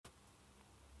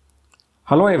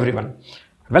Hello everyone.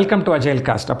 Welcome to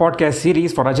AgileCast, a podcast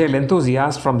series for Agile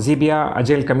enthusiasts from Xebia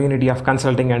Agile Community of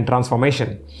Consulting and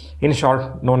Transformation, in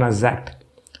short known as ZACT.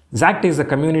 ZACT is a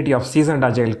community of seasoned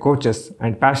Agile coaches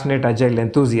and passionate Agile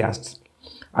enthusiasts.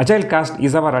 AgileCast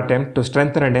is our attempt to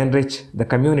strengthen and enrich the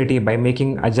community by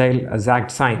making Agile a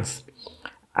ZACT science.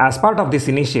 As part of this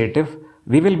initiative,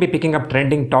 we will be picking up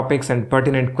trending topics and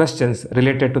pertinent questions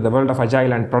related to the world of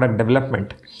Agile and product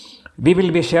development. We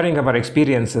will be sharing our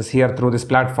experiences here through this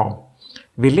platform.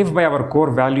 We live by our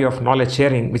core value of knowledge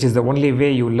sharing, which is the only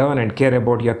way you learn and care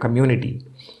about your community.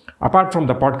 Apart from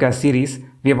the podcast series,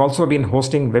 we have also been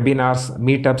hosting webinars,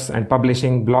 meetups, and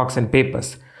publishing blogs and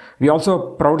papers. We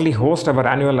also proudly host our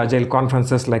annual Agile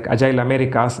conferences like Agile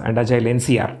Americas and Agile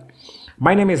NCR.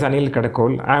 My name is Anil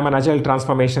Kadakol. I am an Agile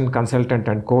transformation consultant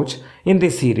and coach. In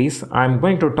this series, I am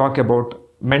going to talk about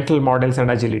mental models and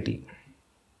agility.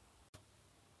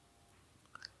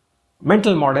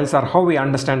 Mental models are how we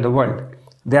understand the world.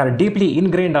 They are deeply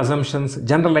ingrained assumptions,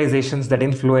 generalizations that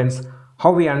influence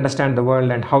how we understand the world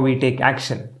and how we take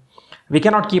action. We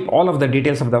cannot keep all of the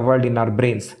details of the world in our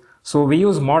brains, so we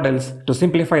use models to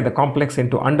simplify the complex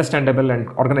into understandable and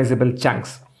organizable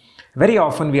chunks. Very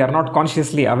often, we are not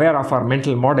consciously aware of our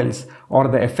mental models or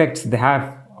the effects they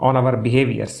have on our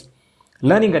behaviors.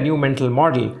 Learning a new mental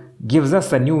model gives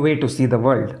us a new way to see the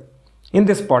world. In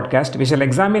this podcast, we shall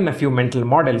examine a few mental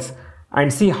models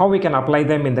and see how we can apply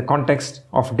them in the context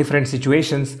of different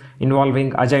situations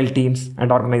involving Agile teams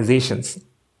and organizations.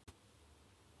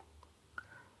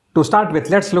 To start with,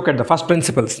 let's look at the first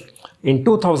principles. In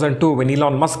 2002, when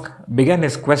Elon Musk began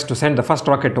his quest to send the first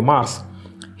rocket to Mars,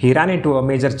 he ran into a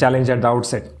major challenge at the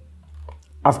outset.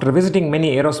 After visiting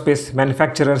many aerospace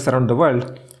manufacturers around the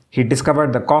world, he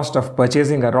discovered the cost of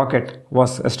purchasing a rocket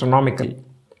was astronomical.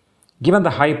 Given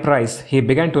the high price, he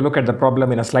began to look at the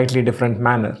problem in a slightly different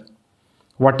manner.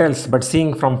 What else but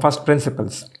seeing from first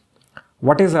principles?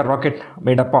 What is a rocket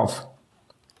made up of?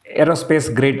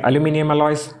 Aerospace grade aluminum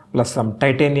alloys plus some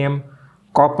titanium,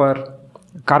 copper,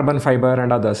 carbon fiber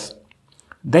and others.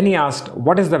 Then he asked,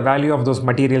 what is the value of those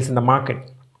materials in the market?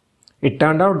 It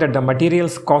turned out that the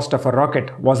materials cost of a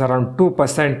rocket was around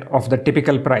 2% of the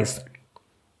typical price.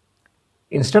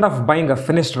 Instead of buying a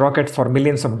finished rocket for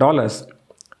millions of dollars,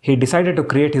 he decided to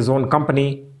create his own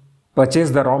company,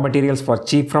 purchase the raw materials for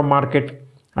cheap from market,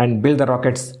 and build the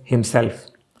rockets himself.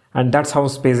 And that's how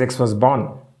SpaceX was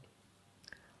born.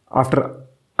 After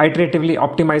iteratively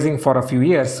optimizing for a few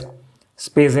years,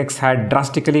 SpaceX had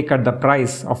drastically cut the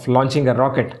price of launching a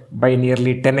rocket by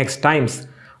nearly 10x times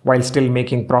while still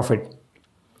making profit.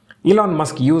 Elon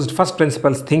Musk used first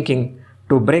principles thinking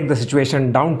to break the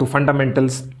situation down to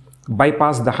fundamentals,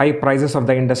 bypass the high prices of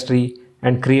the industry,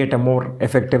 and create a more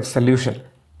effective solution.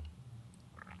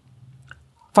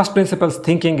 First principles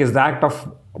thinking is the act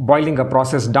of boiling a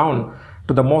process down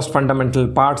to the most fundamental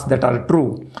parts that are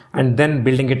true and then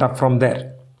building it up from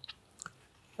there.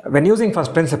 When using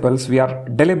first principles, we are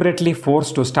deliberately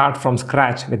forced to start from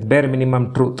scratch with bare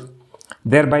minimum truth.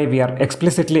 Thereby, we are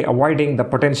explicitly avoiding the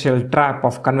potential trap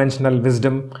of conventional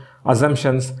wisdom,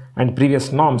 assumptions, and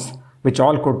previous norms, which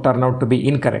all could turn out to be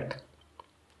incorrect.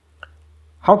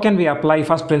 How can we apply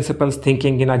first principles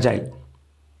thinking in Agile?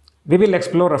 We will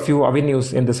explore a few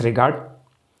avenues in this regard.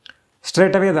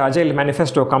 Straight away, the Agile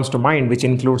Manifesto comes to mind, which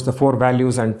includes the 4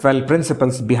 values and 12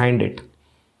 principles behind it.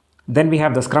 Then we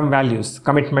have the Scrum values: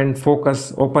 commitment,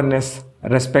 focus, openness,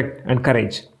 respect, and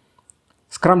courage.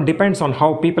 Scrum depends on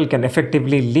how people can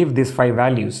effectively live these 5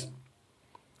 values.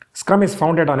 Scrum is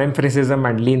founded on empiricism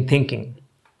and lean thinking.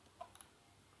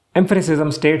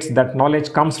 Empiricism states that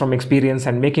knowledge comes from experience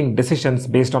and making decisions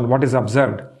based on what is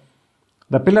observed.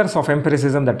 The pillars of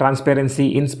empiricism: the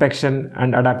transparency, inspection,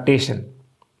 and adaptation.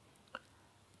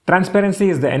 Transparency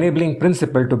is the enabling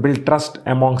principle to build trust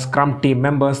among Scrum team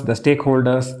members, the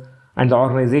stakeholders, and the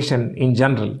organization in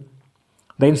general.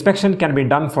 The inspection can be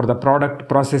done for the product,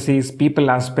 processes,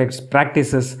 people aspects,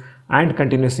 practices, and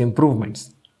continuous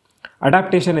improvements.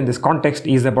 Adaptation in this context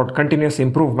is about continuous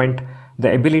improvement,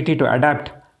 the ability to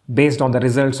adapt based on the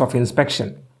results of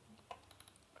inspection.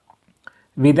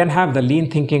 We then have the lean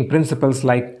thinking principles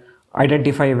like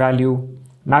identify value,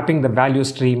 mapping the value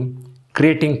stream,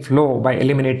 creating flow by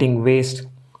eliminating waste,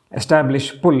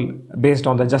 establish pull based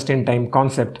on the just-in-time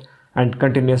concept, and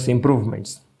continuous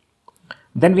improvements.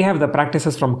 Then we have the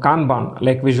practices from Kanban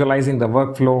like visualizing the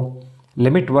workflow,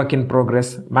 limit work in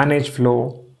progress, manage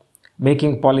flow,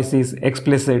 making policies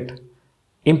explicit,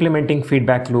 implementing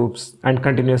feedback loops, and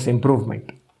continuous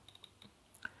improvement.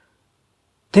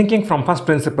 Thinking from first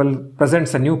principle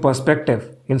presents a new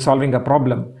perspective in solving a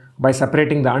problem by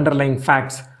separating the underlying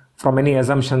facts from any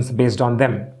assumptions based on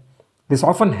them. This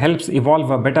often helps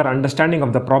evolve a better understanding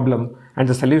of the problem and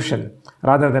the solution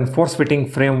rather than force-fitting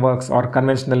frameworks or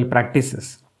conventional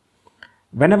practices.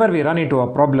 Whenever we run into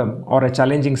a problem or a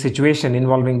challenging situation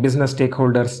involving business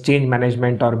stakeholders, change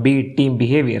management, or be it team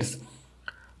behaviors,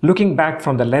 looking back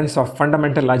from the lens of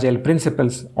fundamental agile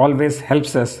principles always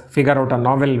helps us figure out a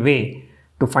novel way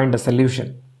to find a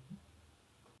solution.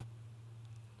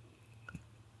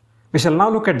 We shall now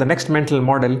look at the next mental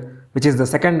model, which is the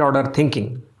second order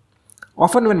thinking.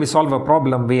 Often when we solve a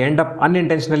problem, we end up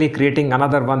unintentionally creating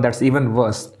another one that's even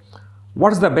worse.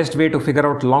 What's the best way to figure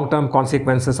out long-term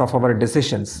consequences of our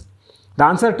decisions? The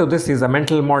answer to this is a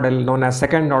mental model known as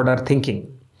second order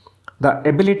thinking. The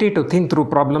ability to think through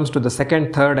problems to the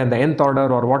second, third, and the nth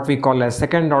order, or what we call as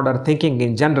second order thinking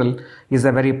in general, is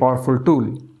a very powerful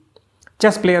tool.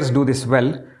 Chess players do this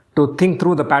well, to think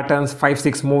through the patterns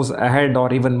 5-6 moves ahead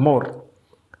or even more.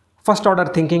 First order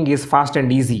thinking is fast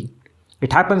and easy.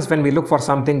 It happens when we look for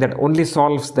something that only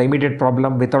solves the immediate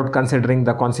problem without considering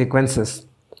the consequences.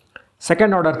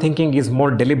 Second order thinking is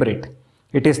more deliberate.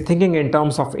 It is thinking in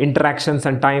terms of interactions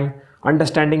and time,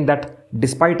 understanding that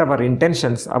despite our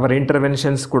intentions, our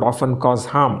interventions could often cause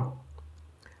harm.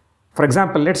 For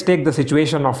example, let's take the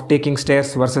situation of taking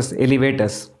stairs versus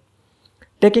elevators.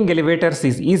 Taking elevators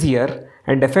is easier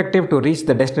and effective to reach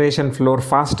the destination floor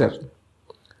faster.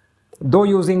 Though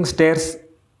using stairs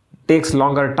takes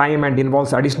longer time and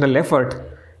involves additional effort,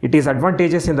 it is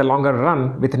advantageous in the longer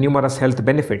run with numerous health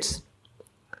benefits.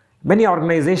 Many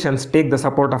organizations take the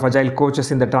support of agile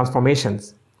coaches in the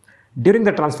transformations. During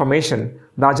the transformation,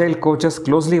 the agile coaches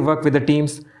closely work with the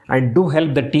teams and do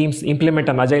help the teams implement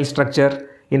an agile structure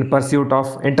in pursuit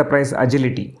of enterprise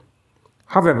agility.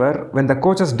 However, when the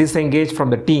coaches disengage from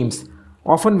the teams,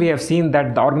 often we have seen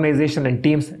that the organization and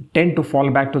teams tend to fall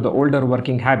back to the older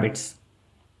working habits.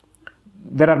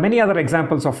 There are many other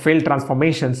examples of failed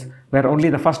transformations where only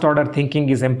the first order thinking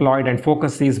is employed and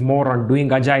focus is more on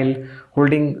doing agile,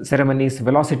 holding ceremonies,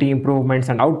 velocity improvements,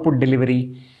 and output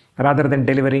delivery rather than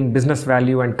delivering business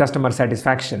value and customer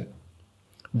satisfaction.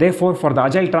 Therefore, for the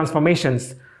agile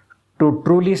transformations to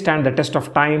truly stand the test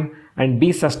of time and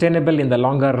be sustainable in the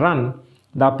longer run,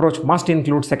 the approach must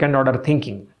include second order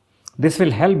thinking. This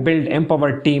will help build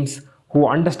empowered teams who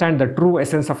understand the true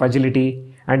essence of agility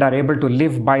and are able to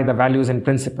live by the values and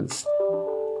principles.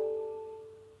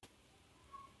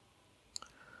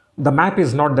 The map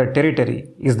is not the territory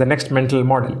is the next mental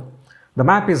model. The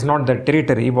map is not the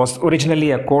territory was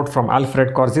originally a quote from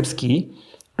Alfred Korzybski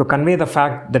to convey the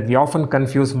fact that we often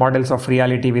confuse models of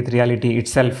reality with reality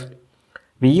itself.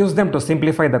 We use them to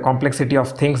simplify the complexity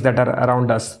of things that are around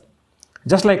us.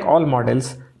 Just like all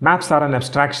models, maps are an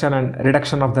abstraction and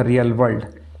reduction of the real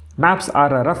world. Maps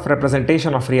are a rough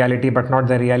representation of reality but not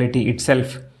the reality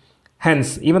itself.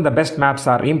 Hence, even the best maps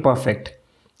are imperfect.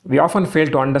 We often fail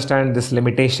to understand this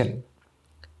limitation.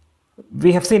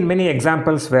 We have seen many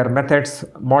examples where methods,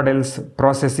 models,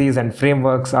 processes, and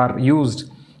frameworks are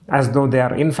used as though they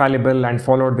are infallible and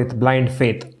followed with blind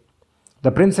faith.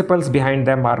 The principles behind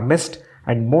them are missed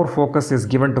and more focus is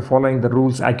given to following the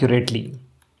rules accurately.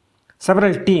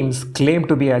 Several teams claim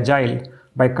to be agile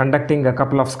by conducting a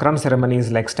couple of scrum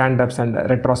ceremonies like stand-ups and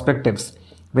retrospectives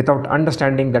without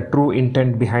understanding the true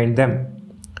intent behind them.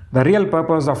 The real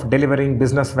purpose of delivering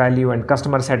business value and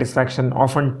customer satisfaction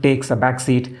often takes a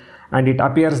backseat, and it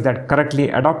appears that correctly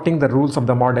adopting the rules of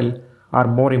the model are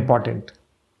more important.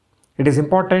 It is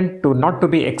important not to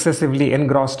be excessively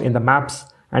engrossed in the maps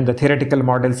and the theoretical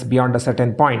models beyond a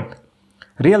certain point.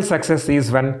 Real success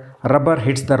is when rubber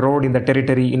hits the road in the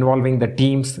territory involving the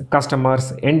teams,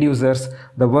 customers, end users,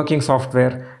 the working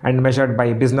software, and measured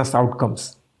by business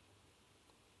outcomes.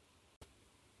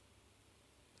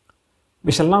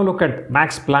 We shall now look at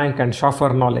Max Planck and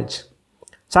Schaefer knowledge.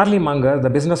 Charlie Munger, the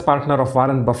business partner of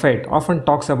Warren Buffett, often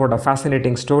talks about a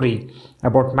fascinating story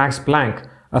about Max Planck,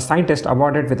 a scientist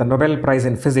awarded with a Nobel Prize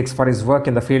in Physics for his work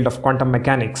in the field of quantum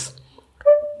mechanics.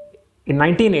 In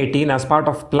 1918, as part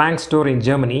of Planck's tour in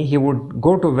Germany, he would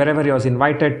go to wherever he was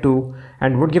invited to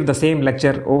and would give the same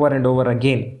lecture over and over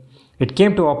again. It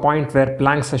came to a point where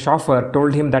Planck's chauffeur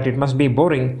told him that it must be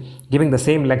boring giving the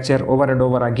same lecture over and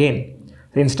over again.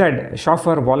 Instead,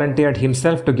 chauffeur volunteered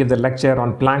himself to give the lecture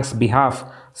on Planck's behalf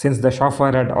since the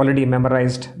chauffeur had already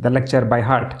memorized the lecture by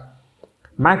heart.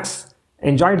 Max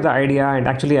enjoyed the idea and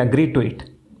actually agreed to it.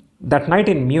 That night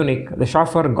in Munich, the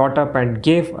chauffeur got up and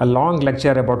gave a long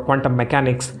lecture about quantum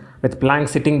mechanics with Planck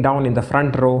sitting down in the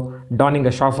front row, donning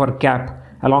a chauffeur cap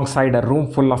alongside a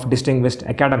room full of distinguished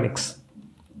academics.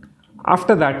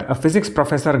 After that, a physics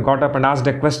professor got up and asked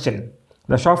a question.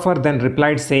 The chauffeur then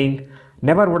replied saying,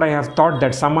 Never would I have thought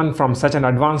that someone from such an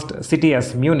advanced city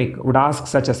as Munich would ask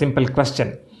such a simple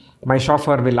question. My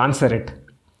chauffeur will answer it.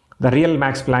 The real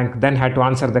Max Planck then had to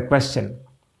answer the question.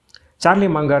 Charlie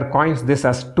Munger coins this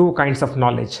as two kinds of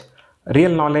knowledge, real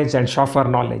knowledge and chauffeur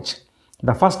knowledge.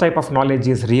 The first type of knowledge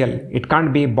is real. It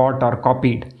can't be bought or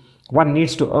copied. One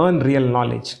needs to earn real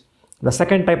knowledge. The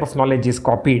second type of knowledge is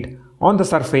copied. On the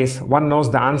surface, one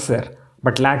knows the answer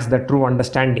but lacks the true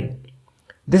understanding.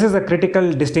 This is a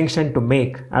critical distinction to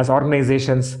make as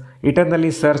organizations eternally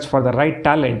search for the right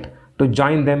talent to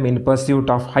join them in pursuit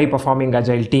of high-performing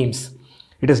agile teams.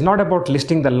 It is not about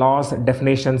listing the laws,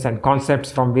 definitions, and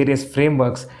concepts from various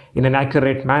frameworks in an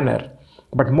accurate manner,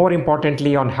 but more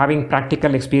importantly on having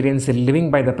practical experience in living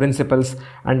by the principles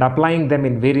and applying them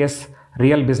in various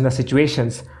real business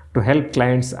situations to help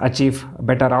clients achieve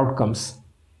better outcomes.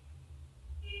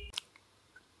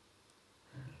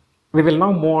 We will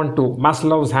now move on to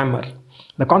Maslow's hammer,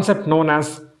 the concept known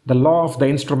as the law of the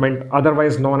instrument,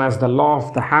 otherwise known as the law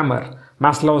of the hammer.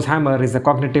 Maslow's hammer is a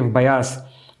cognitive bias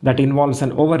that involves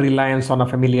an over-reliance on a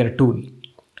familiar tool.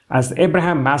 As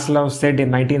Abraham Maslow said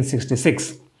in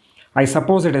 1966, I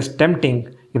suppose it is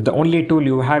tempting, if the only tool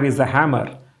you have is a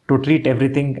hammer, to treat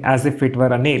everything as if it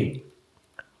were a nail.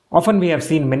 Often we have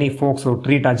seen many folks who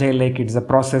treat Agile like it's a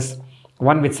process,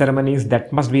 one with ceremonies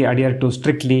that must be adhered to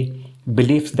strictly,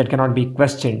 beliefs that cannot be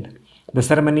questioned. The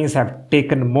ceremonies have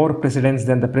taken more precedence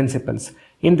than the principles.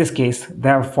 In this case, they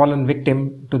have fallen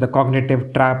victim to the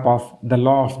cognitive trap of the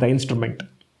law of the instrument.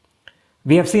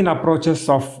 We have seen approaches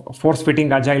of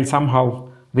force-fitting Agile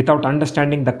somehow without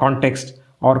understanding the context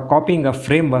or copying a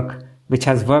framework which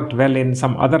has worked well in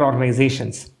some other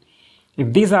organizations.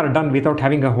 If these are done without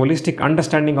having a holistic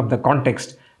understanding of the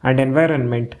context and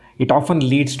environment, it often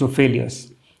leads to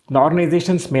failures. The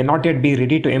organizations may not yet be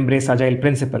ready to embrace Agile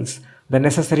principles. The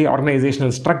necessary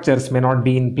organizational structures may not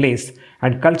be in place,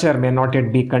 and culture may not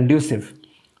yet be conducive.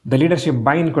 The leadership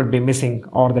buy-in could be missing,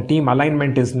 or the team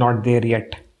alignment is not there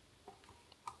yet.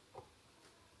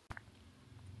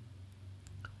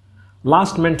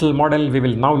 Last mental model we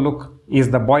will now look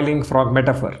is the boiling frog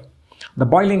metaphor. The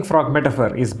boiling frog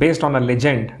metaphor is based on a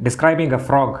legend describing a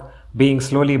frog being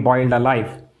slowly boiled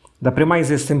alive. The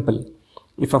premise is simple.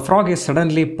 If a frog is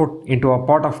suddenly put into a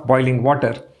pot of boiling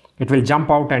water, it will jump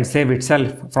out and save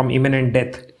itself from imminent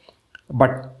death.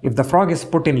 But if the frog is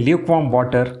put in lukewarm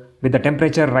water with the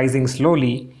temperature rising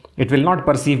slowly, it will not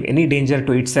perceive any danger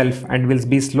to itself and will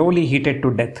be slowly heated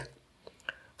to death.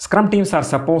 Scrum teams are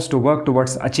supposed to work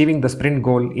towards achieving the sprint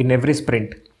goal in every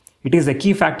sprint. It is a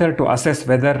key factor to assess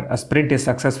whether a sprint is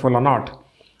successful or not.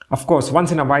 Of course,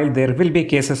 once in a while there will be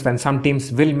cases when some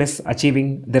teams will miss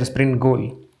achieving their sprint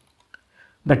goal.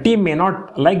 The team may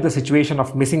not like the situation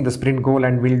of missing the sprint goal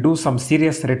and will do some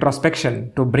serious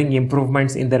retrospection to bring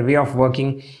improvements in their way of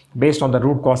working based on the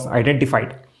root cause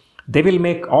identified. They will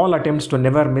make all attempts to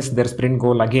never miss their sprint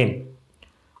goal again.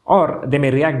 Or they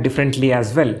may react differently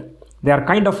as well. They are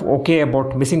kind of okay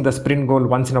about missing the sprint goal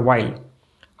once in a while.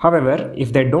 However,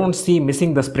 if they don't see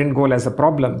missing the sprint goal as a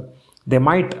problem, they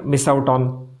might miss out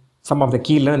on some of the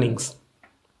key learnings.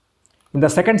 In the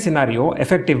second scenario,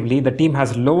 effectively, the team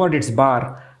has lowered its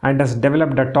bar and has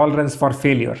developed a tolerance for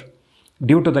failure.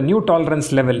 Due to the new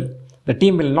tolerance level, the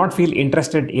team will not feel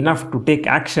interested enough to take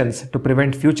actions to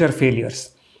prevent future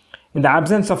failures. In the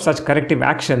absence of such corrective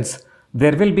actions,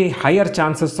 there will be higher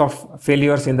chances of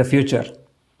failures in the future.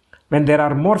 When there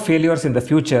are more failures in the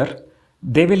future,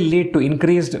 they will lead to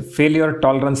increased failure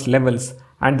tolerance levels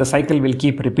and the cycle will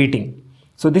keep repeating.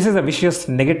 So this is a vicious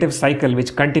negative cycle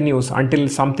which continues until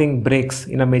something breaks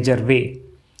in a major way.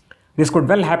 This could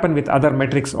well happen with other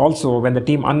metrics also when the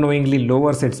team unknowingly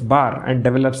lowers its bar and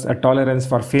develops a tolerance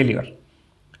for failure.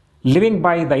 Living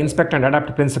by the inspect and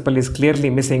adapt principle is clearly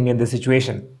missing in this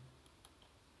situation.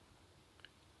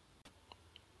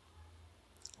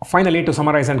 Finally, to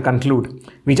summarize and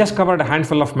conclude, we just covered a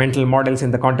handful of mental models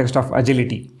in the context of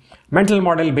agility. Mental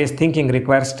model-based thinking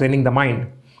requires training the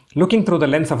mind. Looking through the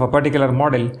lens of a particular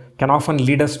model can often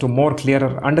lead us to more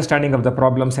clearer understanding of the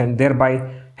problems and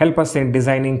thereby help us in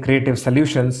designing creative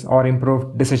solutions or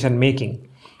improved decision making.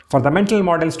 For the mental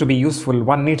models to be useful,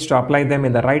 one needs to apply them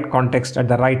in the right context at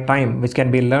the right time, which can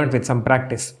be learned with some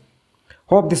practice.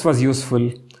 Hope this was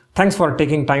useful. Thanks for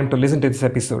taking time to listen to this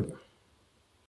episode.